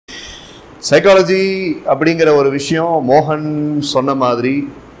Psychology அப்படிங்கிற ஒரு விஷயம் மோகன் சொன்ன மாதிரி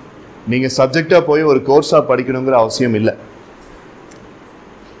நீங்கள் சப்ஜெக்டாக போய் ஒரு கோர்ஸாக படிக்கணுங்கிற அவசியம் இல்லை.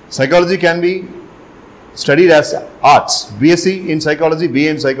 Psychology can be studied as arts. BSc in psychology, BA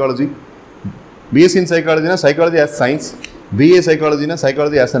in psychology. BSc in psychology na psychology as science. BA psychology na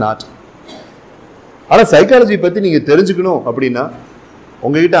psychology as an art. ஆனால் சைக்காலஜி பற்றி நீங்கள் தெரிஞ்சுக்கணும் அப்படின்னா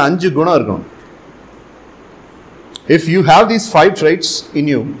உங்ககிட்ட 5 குணம் இருக்கணும். If you have these 5 traits in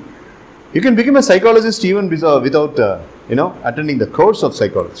you, you can become a psychologist even without attending the course of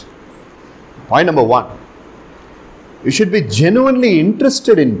psychology. Point number 1. You should be genuinely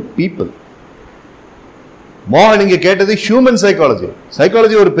interested in people. மோகன் நீங்க கேட்டது ஹியூமன் சைக்காலஜி.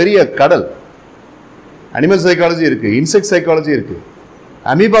 சைக்காலஜி ஒரு பெரிய கடல். Animal psychology இருக்கு, insect psychology இருக்கு,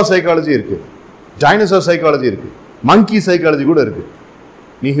 amoeba psychology இருக்கு, dinosaur psychology இருக்கு, மங்கி சைக்காலஜி கூட இருக்கு.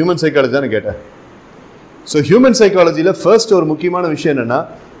 நீ ஹியூமன் சைக்காலஜி தானே கேட்ட. ஸோ ஹியூமன் சைக்காலஜியில் ஃபர்ஸ்ட் ஒரு முக்கியமான விஷயம் என்னன்னா,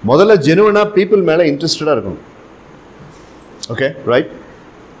 முதல்ல ஜெனுவனா பீப்புள் மேலே இன்ட்ரெஸ்டடாக இருக்கணும். Okay right.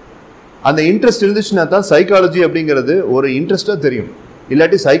 அந்த இன்ட்ரெஸ்ட் இருந்துச்சுன்னா தான் சைக்காலஜி அப்படிங்கிறது ஒரு இன்ட்ரெஸ்டாக தெரியும்.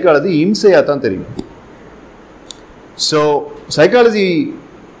 இல்லாட்டி சைக்காலஜி இம்சையாக தான் தெரியும். ஸோ சைக்காலஜி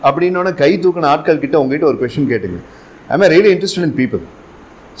அப்படின்னோட கை தூக்கின ஆட்கள் கிட்ட உங்ககிட்ட ஒரு கொஸ்டின் கேட்டுங்க. I really interested in people.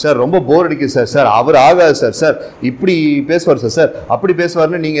 Sir ரொம்ப போர் அடிக்குது சார். சார் அவர் ஆகாது சார். சார் இப்படி பேசுவார் சார். சார் அப்படி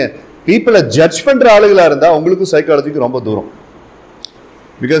பேசுவார்னு நீங்கள் பீப்புளை ஜட்ஜ் பண்ணுற ஆளுகளாக இருந்தால் உங்களுக்கும் சைக்காலஜிக்கு ரொம்ப தூரம்.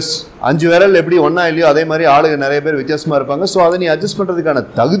 பிகாஸ் 5 விரல் எப்படி ஒன்றா இல்லையோ அதே மாதிரி ஆளுங்க நிறைய பேர் வித்தியாசமாக இருப்பாங்க. ஸோ அதை நீ அட்ஜஸ்ட் பண்ணுறதுக்கான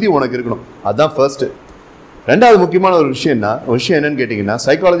தகுதி உனக்கு இருக்கணும். அதுதான் ஃபர்ஸ்ட்டு. ரெண்டாவது முக்கியமான ஒரு விஷயம் என்னன்னு கேட்டிங்கன்னா,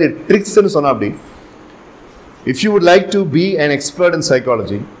 சைக்காலஜி ட்ரிக்ஸ்ன்னு சொன்னால் அப்படி, if you would like to be an expert in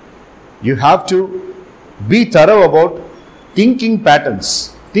psychology, you have to be தரவ் about thinking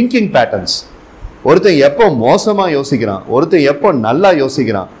patterns. ஒருத்தன் எப்போ மோசமாக யோசிக்கிறான், ஒருத்தன் எப்போ நல்லா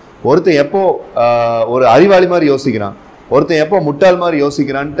யோசிக்கிறான், ஒருத்தன் எப்போ ஒரு அறிவாளி மாதிரி யோசிக்கிறான், ஒருத்தன் எப்போ முட்டாள் மாதிரி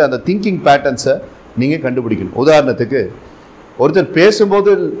யோசிக்கிறான்ட்டு அந்த திங்கிங் பேட்டர்ன்ஸை நீங்கள் கண்டுபிடிக்கணும். உதாரணத்துக்கு ஒருத்தர்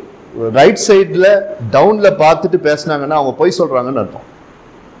பேசும்போது ரைட் சைடில் டவுனில் பார்த்துட்டு பேசினாங்கன்னா அவங்க பொய் சொல்கிறாங்கன்னு அர்த்தம்.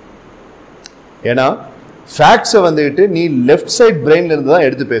 ஏன்னா ஃபேக்ட்ஸை வந்துக்கிட்டு நீ லெஃப்ட் சைட் பிரெயின்ல இருந்து தான்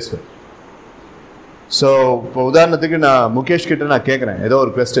எடுத்து பேசுவேன். ஸோ இப்போ உதாரணத்துக்கு நான் முகேஷ் கிட்ட நான் கேட்குறேன் ஏதோ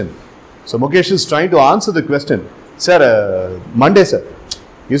ஒரு question. So Mukesh is trying to answer the question. Sir Monday sir,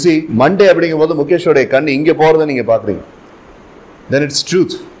 you see Monday அப்படிங்கும் போது முகேஷோடைய கண் இங்கே போகிறத நீங்கள் பார்க்குறீங்க. then it's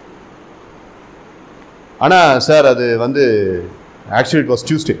truth. ஆனால் சார் அது actually it was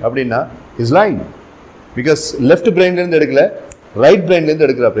Tuesday அப்படின்னா is lying. because left பிரெயின்லேருந்து எடுக்கல, ரைட் பிரெயின்லேருந்து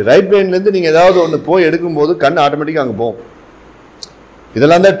எடுக்கிற. அப்படி ரைட் பிரெயின்லேருந்து நீங்கள் ஏதாவது ஒன்று போய் எடுக்கும்போது கண் ஆட்டோமேட்டிக்காக அங்கே போகும்.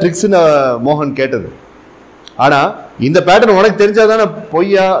 இதெல்லாம் தான் ட்ரிக்ஸ்னு மோகன் கேட்டது. ஆனால் இந்த பேட்டர்ன் உனக்கு தெரிஞ்சாதானே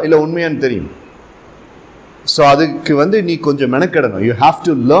பொய்யா இல்லை உண்மையான்னு தெரியும். ஸோ அதுக்கு நீ கொஞ்சம் மெனக்கெடணும். You have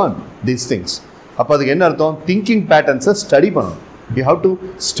to learn these things. அப்போ அதுக்கு என்ன அர்த்தம்? திங்கிங் பேட்டர்ன்ஸை ஸ்டடி பண்ணணும். You have to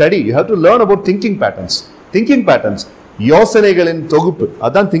study. You have to learn about thinking patterns. Thinking patterns, யோசனைகளின் தொகுப்பு.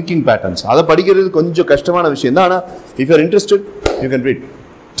 அதான் thinking patterns. அதை படிக்கிறது கொஞ்சம் கஷ்டமான விஷயம் தான். ஆனால் if you are interested, you can read.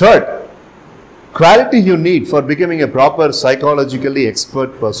 Third, quality you need for becoming a proper psychologically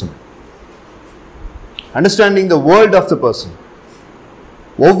expert person. Understanding the world of the person.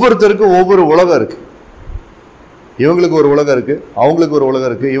 ஒவ்வொருத்தருக்கும் ஒவ்வொரு உலகம் இருக்கு. இவங்களுக்கு ஒரு உலகம் இருக்கு, அவங்களுக்கு ஒரு உலகம்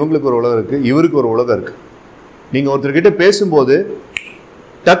இருக்கு, இவங்களுக்கு ஒரு உலகம் இருக்கு, இவருக்கு ஒரு உலகம் இருக்கு. நீங்கள் ஒருத்தர்கிட்ட பேசும்போது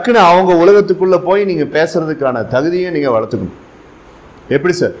டக்குன்னு அவங்க உலகத்துக்குள்ளே போய் நீங்கள் பேசுறதுக்கான தகுதியை நீங்கள் வளர்த்துக்கணும்.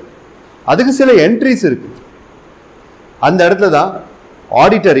 எப்படி சார்? அதுக்கு சில என்ட்ரிஸ் இருக்கு. அந்த இடத்துல தான்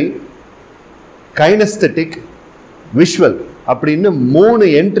ஆடிட்டரி, கைனஸ்தட்டிக், விஷுவல் அப்படின்னு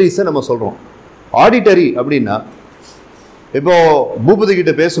 3 என்ட்ரிஸை நம்ம சொல்கிறோம். ஆடிட்டரி அப்படின்னா, இப்போ பூபதி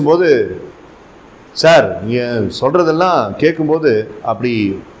கிட்ட பேசும்போது, சார் நீங்கள் சொல்கிறதெல்லாம் கேட்கும்போது அப்படி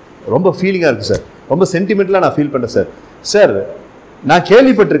ரொம்ப ஃபீலிங்காக இருக்குது சார், ரொம்ப சென்டிமெண்ட்லாம் நான் ஃபீல் பண்ணேன் சார். சார் நான்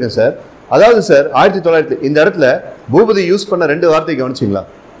கேள்விப்பட்டிருக்கேன் சார். அதாவது சார் 1900 இந்த இடத்துல பூபதி யூஸ் பண்ண 2 வார்த்தை கவனிச்சிங்களா?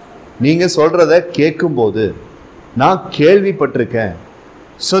 நீங்கள் சொல்கிறத கேட்கும்போது நான் கேள்விப்பட்டிருக்கேன்.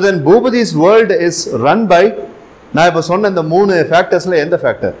 So then பூபதிஸ் world is run by, நான் இப்போ சொன்ன இந்த 3 ஃபேக்டர்ஸில் எந்த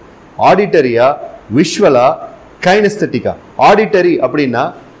ஃபேக்டர்? ஆடிட்டரியா, விஷுவலா, கைனஸ்தட்டிக்கா? ஆடிட்டரி அப்படின்னா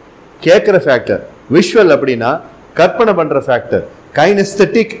கேட்குற ஃபேக்டர், விஷுவல் அப்படின்னா கற்பனை பண்ணுற ஃபேக்டர்,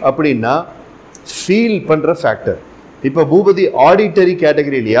 கைனஸ்தட்டிக் அப்படின்னா ஃபீல் பண்ணுற ஃபேக்டர். இப்போ பூபதி ஆடிட்டரி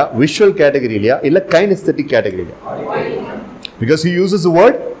கேட்டகரியிலையா, விஷுவல் கேட்டகரியிலையா, இல்லை kinaesthetic கேட்டகரியிலையா? Because he uses the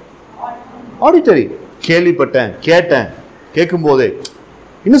word auditory. கேள்விப்பட்டேன், கேட்டேன், கேட்கும் போதே.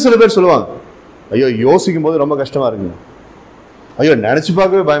 இன்னும் சில பேர் சொல்லுவாங்க, ஐயோ யோசிக்கும் போது ரொம்ப கஷ்டமா இருக்குங்க, ஐயோ நினைச்சு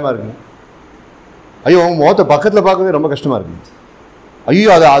பார்க்கவே பயமா இருக்குங்க, ஐயோ அவங்க முகத்தை பக்கத்தில் பார்க்கவே ரொம்ப கஷ்டமா இருக்குங்க, ஐயோ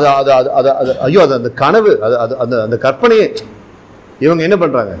ஐயோ அது அந்த கனவு, அது அந்த கற்பனையே. இவங்க என்ன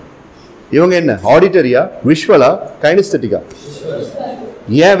பண்றாங்க? இவங்க என்ன ஆடிட்டரியா, விஷுவலா, கைனஸ்தட்டிக்கா?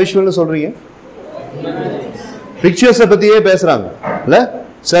 ஏன் விஷுவல்னு சொல்றீங்க? பிக்சர்ஸை பத்தியே பேசுறாங்க இல்ல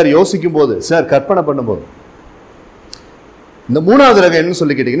சார்? யோசிக்கும் போது சார், கற்பனை பண்ணும்போது. இந்த மூணாவது ரகம் என்ன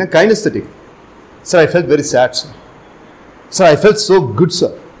சொல்லி கேட்டீங்கன்னா kinaesthetic. Sir, I felt very sad sir. Sir, I felt so good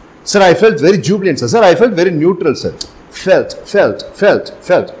sir. Sir, I felt very Jubilant sir. Sir, I felt very neutral sir. Felt felt felt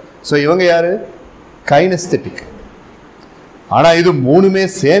felt. So இவங்க யாரு? கைனஸ்தட்டிக். ஆனா இது மூணுமே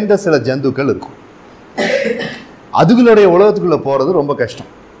சேர்ந்த சில ஜந்துக்கள் இருக்கும். அதுகளுடைய உலகத்துக்குள்ள போறது ரொம்ப கஷ்டம்.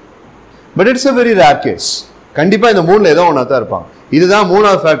 But it's a very rare case. கண்டிப்பா இந்த மூணுல ஏதோ ஒன்றா தான் இருப்பாங்க. இதுதான்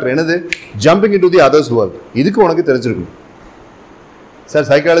மூணாவது ஃபேக்டர். என்னது? Jumping into the others world. இதுக்கு உனக்கு தெரிஞ்சிருக்கும். சார்,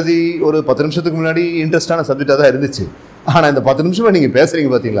 சைக்காலஜி ஒரு 10 நிமிஷத்துக்கு முன்னாடி இன்ட்ரெஸ்டான சப்ஜெக்டாக தான் இருந்துச்சு. ஆனால் இந்த 10 நிமிஷமா நீங்கள் பேசுறீங்க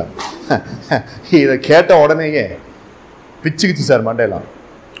பார்த்தீங்களா, இதை கேட்ட உடனேயே பிச்சுக்கிச்சு சார் மண்டையெல்லாம்.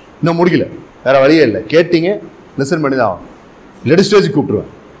 இன்னும் முடிக்கல, வேற வழியே இல்லை. கேட்டீங்க, லிசன் பண்ணி தான் ஆகும். Let stage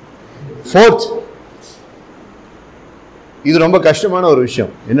கூப்பிட்டுருவேன். ஃபோர்த், இது ரொம்ப கஷ்டமான ஒரு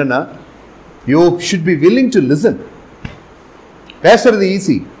விஷயம். என்னன்னா, you should be willing to listen. பேசுறது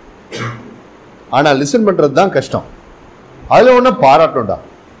ஈஸி, ஆனால் லிசன் பண்றது தான் கஷ்டம். அதில் ஒன்றும் பாராட்டோண்டா.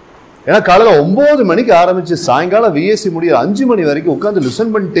 ஏன்னா காலையில் 9 மணிக்கு ஆரம்பிச்சு சாயங்காலம் விஎஸ்சி முடிய 5 மணி வரைக்கும் உட்காந்து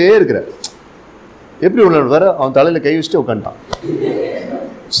லிசன் பண்ணிட்டே இருக்கிற எப்படி உள்ள வர அவன் தலையில் கை வச்சுட்டு உட்காந்துட்டான்.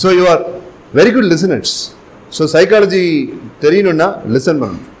 So you are very good listeners. So psychology தெரியணும்னா லிசன்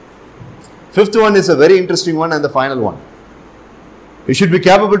பண்ணணும். Fifth one is a very interesting one and the final one. You should be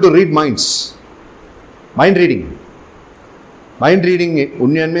capable to read minds. Mind reading. Mind reading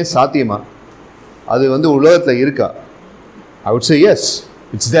உண்மையானுமே சாத்தியமா? அது உலகத்தில் இருக்கா? I would say yes,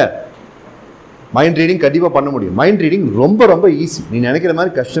 it's there. Mind reading கண்டிப்பாக பண்ண முடியும். Mind reading ரொம்ப ரொம்ப easy. நீ நினைக்கிற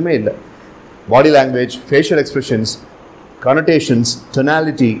மாதிரி கஷ்டமே இல்லை. Body language, facial expressions, connotations,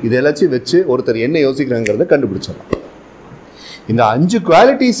 tonality, இது எல்லாத்தையும் வச்சு ஒருத்தர் என்ன யோசிக்கிறாங்கிறத கண்டுபிடிச்சிடலாம். இந்த 5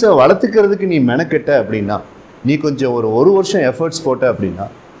 குவாலிட்டிஸை வளர்த்துக்கிறதுக்கு நீ மெனக்கெட்ட அப்படின்னா, நீ கொஞ்சம் ஒரு வருஷம் எஃபர்ட்ஸ் போட்ட அப்படின்னா,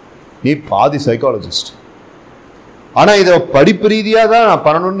 நீ பாதி சைக்காலஜிஸ்ட். ஆனால் இதை படிப்பு ரீதியாக தான் நான்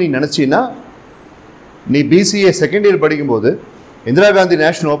பண்ணணும்னு நீ நினச்சின்னா, நீ பிசிஏ செகண்ட் இயர் படிக்கும்போது Indira Gandhi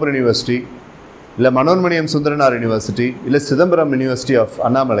national open university, இல்லை மனோன்மணியம் சுந்தரனார் யூனிவர்சிட்டி, இல்லை Chidambaram university of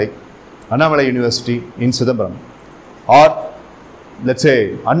Annamalai university in Chidambaram, R let's say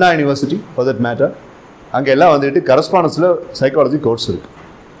Anna university for that matter, அங்கே எல்லாம் கரஸ்பாண்டன்ஸில் சைக்காலஜி கோர்ஸ் இருக்குது.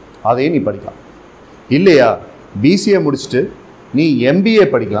 அதையே நீ படிக்கலாம். இல்லையா, பிசிஏ முடிச்சுட்டு நீ எம்பிஏ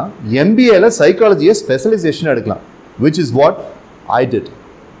படிக்கலாம். எம்பிஏல சைக்காலஜியை ஸ்பெஷலைசேஷன் எடுக்கலாம், which is what I did.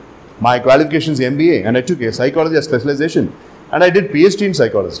 My qualifications MBA and I took a psychology as specialization and I did PhD in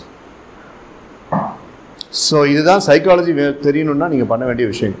psychology. So இதுதான் சைக்காலஜி தெரியணும்னா நீங்கள் பண்ண வேண்டிய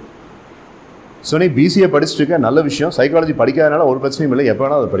விஷயம். ஸோ நீ பிசிஏ படிச்சுட்டு இருக்க, நல்ல விஷயம். சைக்காலஜி படிக்காதனால ஒரு பிரச்சனையும் இல்லை, எப்போ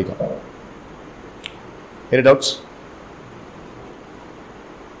வேணால் அதை படிக்கலாம். Any doubts?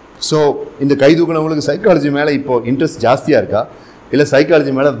 ஸோ இந்த கை தூக்குனவங்களுக்கு சைக்காலஜி மேலே இப்போ இன்ட்ரெஸ்ட் ஜாஸ்தியாக இருக்கா, இல்லை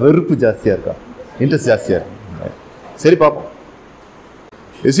சைக்காலஜி மேலே வெறுப்பு ஜாஸ்தியாக இருக்கா? இன்ட்ரெஸ்ட் ஜாஸ்தியாக இருக்கு. சரி, பார்ப்போம்.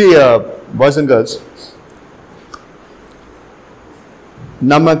 You see, boys and girls,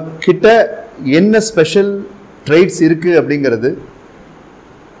 நம்ம கிட்ட என்ன ஸ்பெஷல் ட்ரைட்ஸ் இருக்கு அப்படிங்கிறது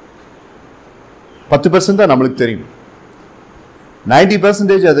 10% தான் நம்மளுக்கு தெரியும்.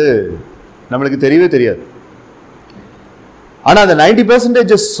 90% அது நம்மளுக்கு தெரியவே தெரியாது. ஆனால் அந்த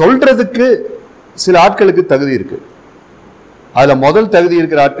 90% சொல்றதுக்கு சில ஆட்களுக்கு தகுதி இருக்கு. அதில் முதல் தகுதி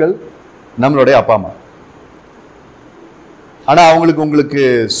இருக்கிற ஆட்கள் நம்மளுடைய அப்பா அம்மா. ஆனால் அவங்களுக்கு உங்களுக்கு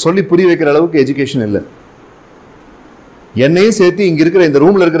சொல்லி புரிய வைக்கிற அளவுக்கு எஜுகேஷன் இல்லை. என்னையும் சேர்த்து இங்கே இருக்கிற இந்த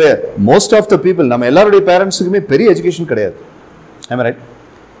ரூமில் இருக்கிற மோஸ்ட் ஆஃப் த பீப்புள், நம்ம எல்லாருடைய பேரண்ட்ஸுக்குமே பெரிய எஜுகேஷன் கிடையாது. ஆமாம், ரைட்?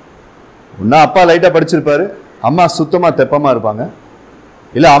 ஒன்றா அப்பா லைட்டாக படிச்சிருப்பாரு, அம்மா சுத்தமாக தெப்பமாக இருப்பாங்க.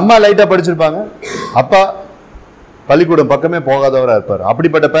 இல்லை அம்மா லைட்டாக படிச்சிருப்பாங்க, அப்பா பள்ளிக்கூடம் பக்கமே போகாதவராக இருப்பார்.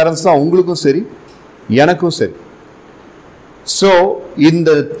 அப்படிப்பட்ட பேரண்ட்ஸ் தான் உங்களுக்கும் சரி எனக்கும் சரி. ஸோ இந்த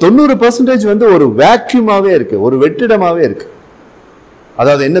 90% ஒரு வேக்யூமாகவே இருக்கு, ஒரு வெற்றிடமாகவே இருக்கு.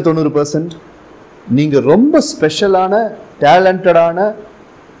 அதாவது என்ன 90%? நீங்கள் ரொம்ப ஸ்பெஷலான டேலண்டடான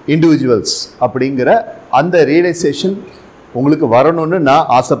இண்டிவிஜுவல்ஸ் அப்படிங்கிற அந்த ரியலைசேஷன் உங்களுக்கு வரணும்னு நான்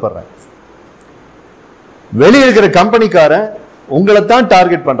ஆசைப்படுறேன். வெளியே இருக்கிற கம்பெனிக்காரன் உங்களை தான்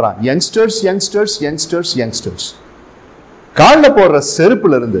டார்கெட் பண்றான். Youngsters youngsters youngsters youngsters. காலில் போடுற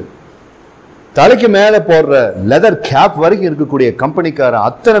செருப்புல இருந்து தலைக்கு மேல போடுற லெதர் கேப் வரைக்கும் இருக்கக்கூடிய கம்பெனிக்காரன்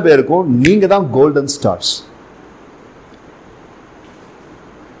அத்தனை பேருக்கும் நீங்க தான் கோல்டன் ஸ்டார்ஸ்.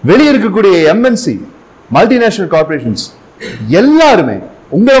 வெளியே இருக்கக்கூடிய எம்என்சி, மல்டிநேஷனல் கார்பரேஷன்ஸ் எல்லாருமே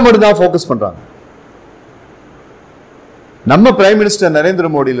உங்களை மட்டும் தான் ஃபோக்கஸ் பண்றாங்க. நம்ம prime minister Narendra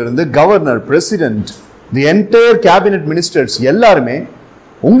மோடியிலிருந்து governor, president, the entire cabinet ministers எல்லாருமே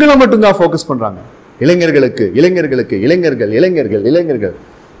உங்களை மட்டும் தான் ஃபோக்கஸ் பண்றாங்க. இளைஞர்களுக்கு இளைஞர்களுக்கு இளைஞர்கள் இளைஞர்கள் இளைஞர்கள்.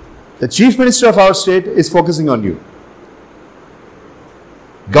 The chief minister of our state is focusing on you.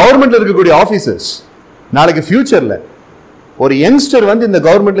 கவர்மெண்ட்ல இருக்கக்கூடிய ஆபீசர்ஸ் நாளைக்கு ஃபியூச்சர்ல ஒரு யங்ஸ்டர் வந்து இந்த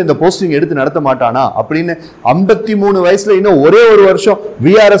கவர்மெண்ட்ல இந்த போஸ்டிங் எடுத்து நடத்த மாட்டானா அப்படின்னு 53 வயசுல இன்னும் ஒரே ஒரு வருஷம்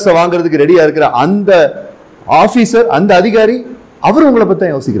விஆர்எஸ் வாங்குறதுக்கு ரெடியா இருக்கிற அந்த ஆபீசர், அந்த அதிகாரி, அவர் உங்களை பத்தி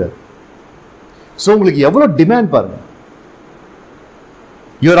தான் யோசிக்கிறார். சோ உங்களுக்கு எவ்வளவு டிமாண்ட் பாருங்க.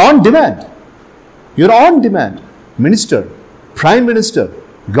 You're on demand. You're on demand. Minister, Prime Minister,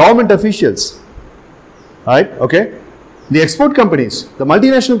 government officials, right? Okay. The export companies, the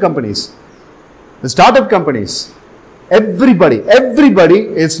multinational companies, the startup companies, everybody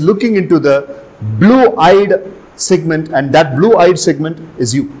is looking into the blue-eyed segment, and that blue-eyed segment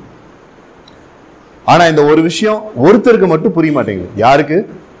is you. ஆனா இந்த ஒரு விஷயம் ஒருத்தருக்கு மட்டும் புரிய மாட்டேங்குது. யாருக்கு?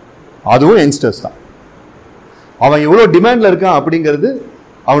 அதுவும் யங்ஸ்டர்ஸ் தான். அவன் எவ்வளவு டிமாண்ட்ல இருக்கான் அப்படிங்கிறது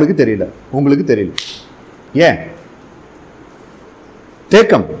அவனுக்கு தெரியல, உங்களுக்கு தெரியல. ஏன்?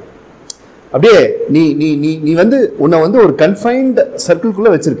 தேக்கம். அப்படியே நீ நீ நீ நீ வந்து உன்னை வந்து ஒரு கன்ஃபைன்ட் சர்க்கிள்குள்ள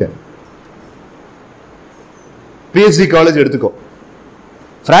வச்சிருக்க. பிஎஸ்சி காலேஜ் எடுத்துக்கோ,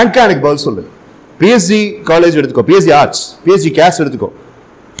 பிராங்கா எனக்கு பதில் சொல்லு. பிஎஸ்சி காலேஜ் எடுத்துக்கோ, பிஎஸ்சி ஆர்ட்ஸ், பிஎஸ்சி கேஸ் எடுத்துக்கோ,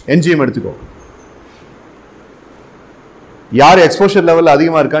 என்ஜிஎம் எடுத்துக்கோ. யார் எக்ஸ்போஷர் லெவல்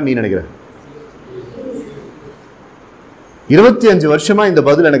அதிகமா இருக்கான்னு நீ நினைக்கிற? 25 வருஷமா இந்த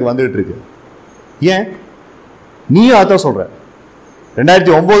பதில் எனக்கு வந்துட்டு இருக்கு. ஏன்? நீயும் ஆத்தா சொல்ற.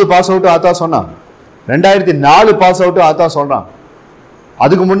 2009 பாஸ் அவுட் ஆத்தா சொன்னான், 2004 பாஸ் அவுட் ஆத்தா சொல்றான்.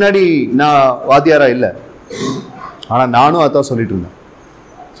 அதுக்கு முன்னாடி நான் வாத்தியாரா இல்ல, ஆனா நானும் ஆத்தா சொல்லிட்டு இருந்தேன்.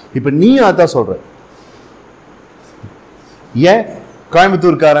 இப்ப நீயும் ஆத்தா சொல்ற. ஏன்?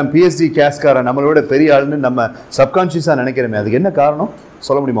 கோயம்புத்தூர்காரன், பிஎஸ்டி கேஸ்காரன் நம்மளோட பெரிய ஆளுன்னு நம்ம சப்கான்சியஸா நினைக்கிறோமே, அதுக்கு என்ன காரணம்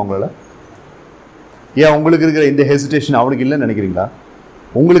சொல்ல முடியுமா உங்களால? ஏன் உங்களுக்கு இருக்கிற இந்த ஹெசிடேஷன் அவனுக்கு இல்லைன்னு நினைக்கிறீங்களா?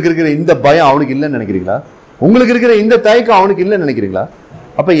 உங்களுக்கு இருக்கிற இந்த பயம் அவனுக்கு இல்லைன்னு நினைக்கிறீங்களா? உங்களுக்கு இருக்கிற இந்த தயக்கம் அவனுக்கு இல்லைன்னு நினைக்கிறீங்களா?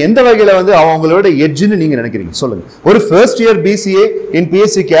 அப்ப எந்த வகையில வந்து அவங்களோட எட்ஜ்னு நீங்க நினைக்கிறீங்க சொல்லுங்க. ஒரு ஃபர்ஸ்ட் இயர் பிசிஏ இன்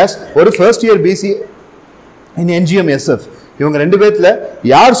பிஎஸ்சி கேஸ், ஒரு ஃபர்ஸ்ட் இயர் பிசிஏ இன் என்ஜிஎம் எஸ்எஃப், இவங்க ரெண்டு பேர்த்துல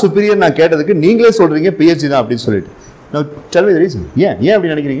யார் சுப்பீரியர் நான் கேட்டதுக்கு நீங்களே சொல்றீங்க பிஹெச்டி தான் அப்படின்னு சொல்லிட்டு. Now tell me the reason. ஏன் அப்படி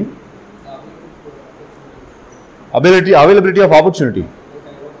நினைக்கிறீங்க? availability of opportunity.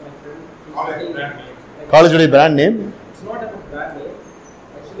 College brand name? It's not about brand name.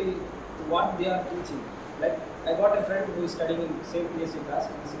 Actually, what they are teaching. Like, I got a friend who is studying in same PSC class,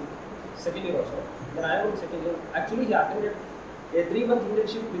 he's in second year also. Then I am in second year. Actually, he attended a 3-month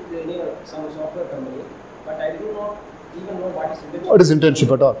internship with some software company, but I do not even know what is internship. What is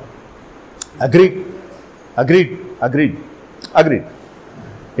internship at all? Agreed.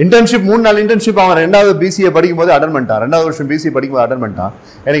 Internship 3 நாள் internship அவன் 2வது PCA படிக்கும் போது attend பண்ணிட்டான், 2வது வருஷம் PCA படிக்கும் போது அட்டன் பண்ணிட்டான்.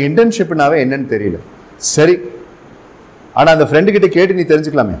 எனக்கு இன்டர்ன்ஷிப்னாவே என்னன்னு தெரியல. சரி, ஆனா அந்த ஃப்ரெண்டு கிட்ட கேட்டு நீ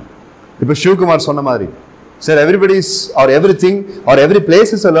தெரிஞ்சுக்கலாமே. இப்போ சிவகுமார் சொன்ன மாதிரி, sir everybody's R everything R every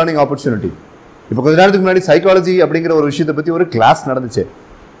place is a learning opportunity. இப்போ கொஞ்ச நேரத்துக்கு முன்னாடி சைக்காலஜி அப்படிங்கிற ஒரு விஷயத்தை பத்தி ஒரு கிளாஸ் நடந்துச்சு.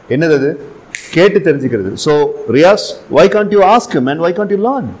 என்னது அது? கேட்டு தெரிஞ்சுக்கிறது. So Riyaz, why can't you ask him and why can't you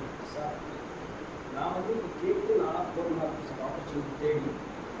learn?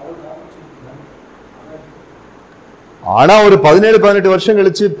 ஆனா ஒரு 17-18 வருஷம்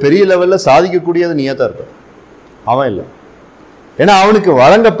கழிச்சு பெரிய லெவல்ல சாதிக்கக்கூடியது நீயா தான் இருப்ப, அவன் இல்லை. ஏன்னா அவனுக்கு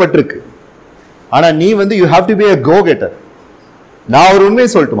வழங்கப்பட்டிருக்கு. ஆனா நீ வந்து you have to be a go getter. நான் ஒரு உண்மையை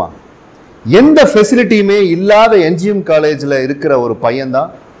சொல்லட்டுமா? எந்த ஃபெசிலிட்டியுமே இல்லாத என்ஜிஎம் காலேஜ்ல இருக்கிற ஒரு பையன்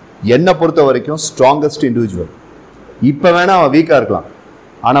தான் என்னை பொறுத்த வரைக்கும் ஸ்ட்ராங்கஸ்ட் இண்டிவிஜுவல். இப்ப வேணா அவன் வீக்கா இருக்கலாம்,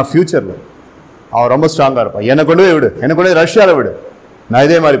 ஆனா ஃபியூச்சர்ல அவன் ரொம்ப ஸ்ட்ராங்கா இருப்பான். என்னை கொண்டு போய் விடு, என்னை கொண்டு போய் ரஷ்யாவில் விடு, நான்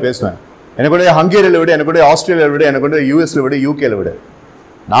இதே மாதிரி பேசுவேன். எனக்கு கூட ஹங்கேரியில் விடு, எனக்கு கூட ஆஸ்திரேலியாவில் விடு, எனக்கு கூட யூஎஸ்ல விடு, யூகேல விடு.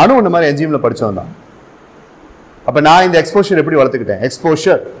 நானும் இந்த மாதிரி என்ஜிஎம்ல படிச்சவன் தான். அப்ப நான் இந்த எக்ஸ்போஷர் எப்படி வளர்த்துக்கிட்டேன்?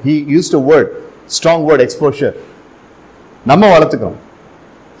 Exposure, he used a word, strong word, exposure. நம்ம வளர்த்துக்கிறோம்.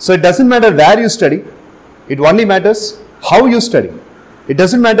 So it doesn't matter where you study, it only matters how you study. It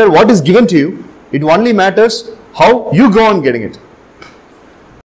doesn't matter what is given to you, it only matters how you go on getting it.